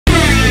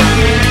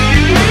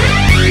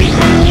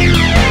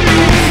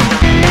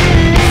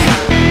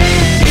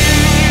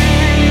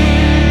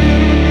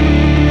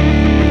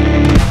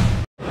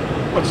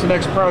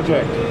next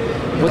project?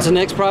 What's the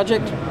next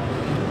project?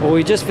 Well,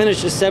 we just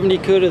finished a 70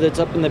 CUDA that's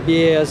up in the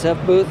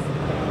BASF booth,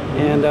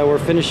 and we're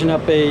finishing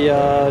up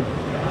a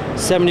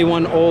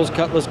 71 Olds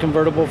Cutlass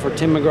convertible for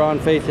Tim McGraw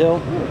and Faith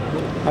Hill.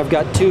 I've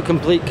got 2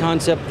 complete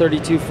concept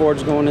 32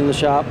 Fords going in the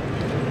shop,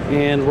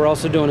 and we're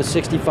also doing a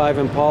 65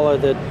 Impala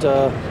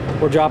that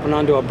we're dropping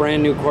onto a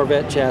brand new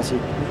Corvette chassis.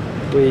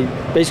 We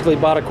basically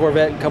bought a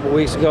Corvette a couple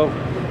weeks ago,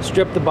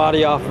 stripped the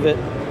body off of it,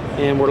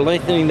 and we're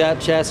lengthening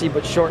that chassis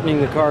but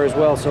shortening the car as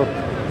well. So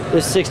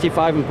this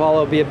 65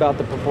 Impala will be about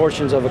the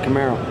proportions of a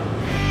Camaro.